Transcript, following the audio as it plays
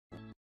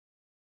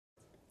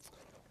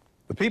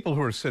The people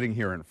who are sitting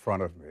here in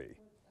front of me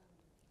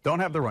don't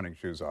have their running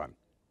shoes on.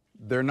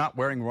 They're not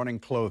wearing running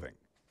clothing,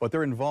 but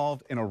they're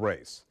involved in a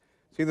race.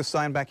 See the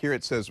sign back here?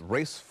 It says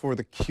Race for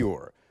the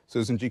Cure.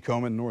 Susan G.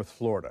 Komen, North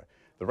Florida.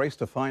 The race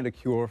to find a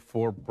cure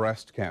for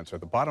breast cancer.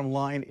 The bottom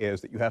line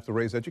is that you have to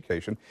raise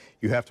education,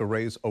 you have to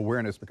raise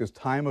awareness, because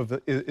time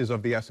is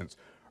of the essence.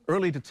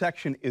 Early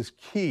detection is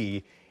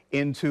key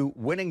into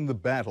winning the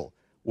battle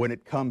when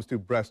it comes to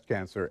breast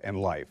cancer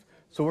and life.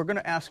 So we're going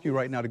to ask you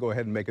right now to go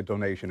ahead and make a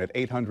donation at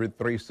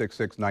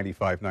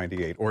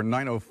 800-366-9598 or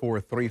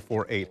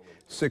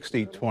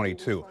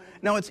 904-348-6022.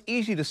 Now, it's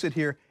easy to sit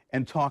here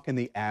and talk in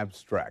the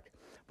abstract,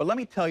 but let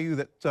me tell you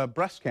that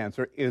breast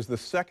cancer is the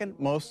second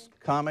most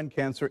common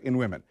cancer in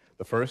women.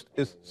 The first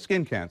is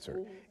skin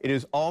cancer. It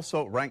is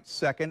also ranked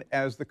second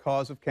as the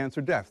cause of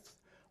cancer deaths.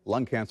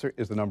 Lung cancer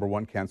is the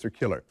 #1 cancer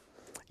killer.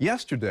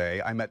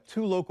 Yesterday, I met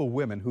two local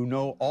women who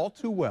know all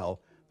too well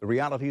the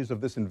realities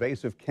of this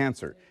invasive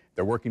cancer.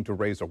 They're working to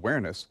raise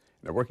awareness,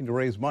 and they're working to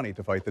raise money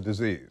to fight the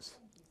disease.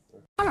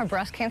 I'm a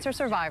breast cancer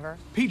survivor.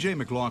 PJ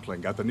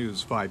McLoughlin got the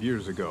news 5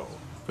 years ago.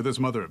 For this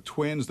mother of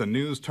twins, the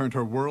news turned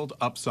her world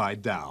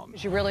upside down.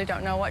 You really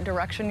don't know what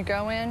direction to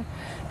go in,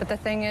 but the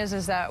thing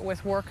is that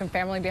with work and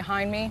family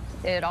behind me,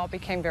 it all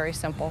became very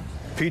simple.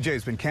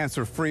 PJ's been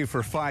cancer-free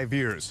for 5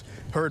 years.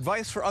 Her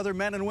advice for other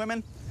men and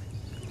women?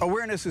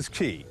 Awareness is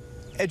key.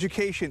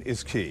 Education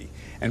is key.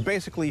 And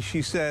basically,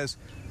 she says,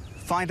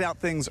 find out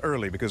things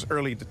early, because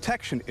early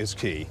detection is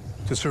key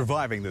to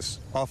surviving this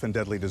often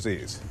deadly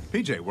disease.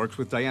 PJ works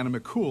with Diana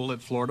Mackoul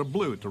at Florida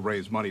Blue to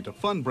raise money to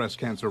fund breast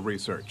cancer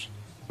research.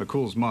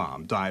 Mackoul's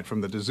mom died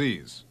from the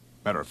disease.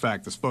 Matter of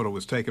fact, this photo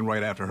was taken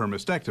right after her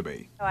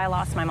mastectomy. I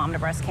lost my mom to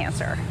breast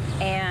cancer,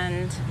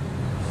 and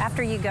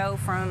after you go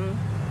from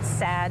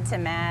sad to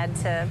mad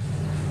to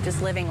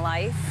just living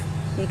life,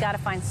 you got to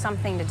find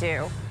something to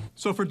do.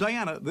 So for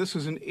Diana, this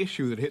is an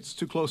issue that hits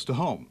too close to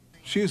home.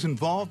 She is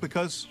involved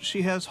because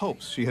she has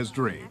hopes, she has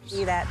dreams.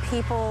 That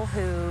people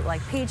who, like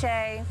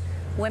PJ,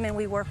 women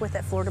we work with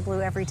at Florida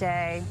Blue every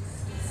day,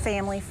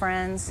 family,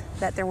 friends,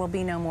 that there will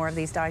be no more of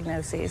these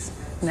diagnoses,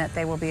 and that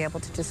they will be able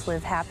to just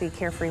live happy,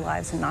 carefree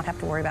lives and not have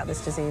to worry about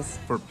this disease.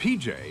 For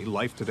PJ,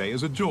 life today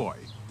is a joy,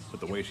 but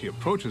the way she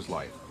approaches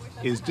life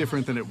is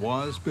different than it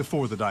was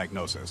before the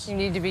diagnosis. You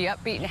need to be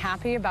upbeat and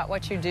happy about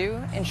what you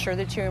do. Ensure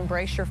that you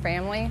embrace your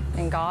family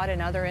and God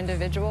and other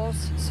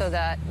individuals so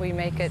that we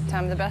make it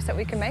the best that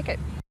we can make it.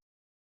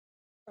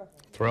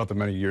 Throughout the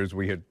many years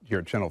we here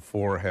at Channel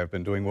 4 have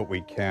been doing what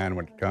we can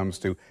when it comes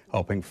to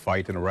helping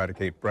fight and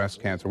eradicate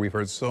breast cancer. We've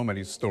heard so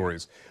many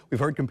stories. We've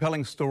heard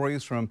compelling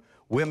stories from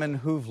women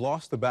who've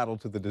lost the battle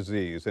to the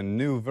disease and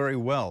knew very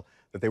well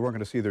that they weren't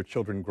going to see their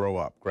children grow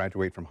up,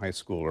 graduate from high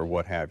school or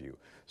what have you.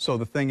 So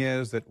the thing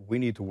is that we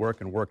need to work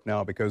and work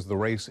now because the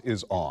race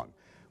is on.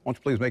 Won't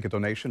you please make a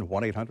donation,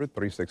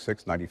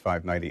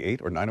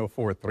 1-800-366-9598 or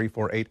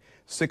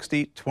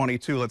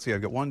 904-348-6022. Let's see,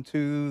 I've got 1,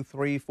 2,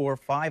 3, 4,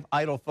 5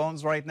 idle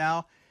phones right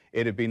now.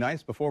 It'd be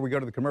nice before we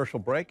go to the commercial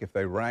break if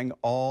they rang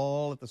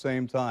all at the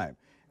same time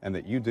and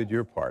that you did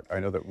your part. I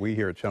know that we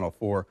here at Channel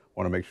 4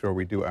 want to make sure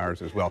we do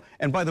ours as well.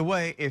 And by the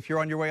way, if you're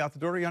on your way out the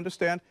door, you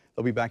understand,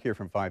 they'll be back here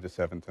from 5 to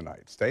 7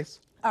 tonight.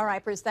 Stace? All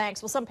right, Bruce,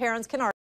 thanks. Well, some parents can argue